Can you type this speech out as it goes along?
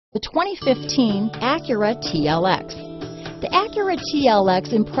The 2015 Acura TLX. The Acura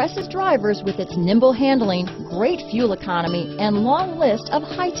TLX impresses drivers with its nimble handling, great fuel economy, and long list of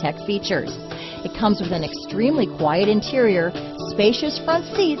high-tech features. It comes with an extremely quiet interior, spacious front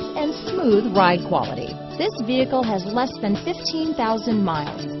seats, and smooth ride quality. This vehicle has less than 15,000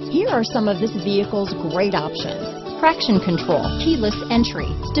 miles. Here are some of this vehicle's great options: traction control, keyless entry,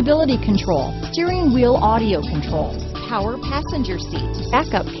 stability control, steering wheel audio controls, power passenger seat,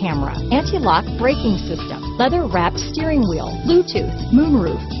 backup camera, anti-lock braking system, leather-wrapped steering wheel, Bluetooth,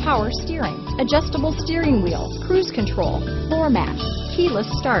 moonroof, power steering, adjustable steering wheel, cruise control, floor mats,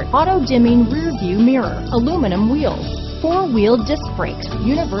 keyless start, auto-dimming rear view mirror, aluminum wheels, four-wheel disc brakes,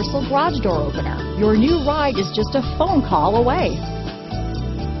 universal garage door opener. Your new ride is just a phone call away.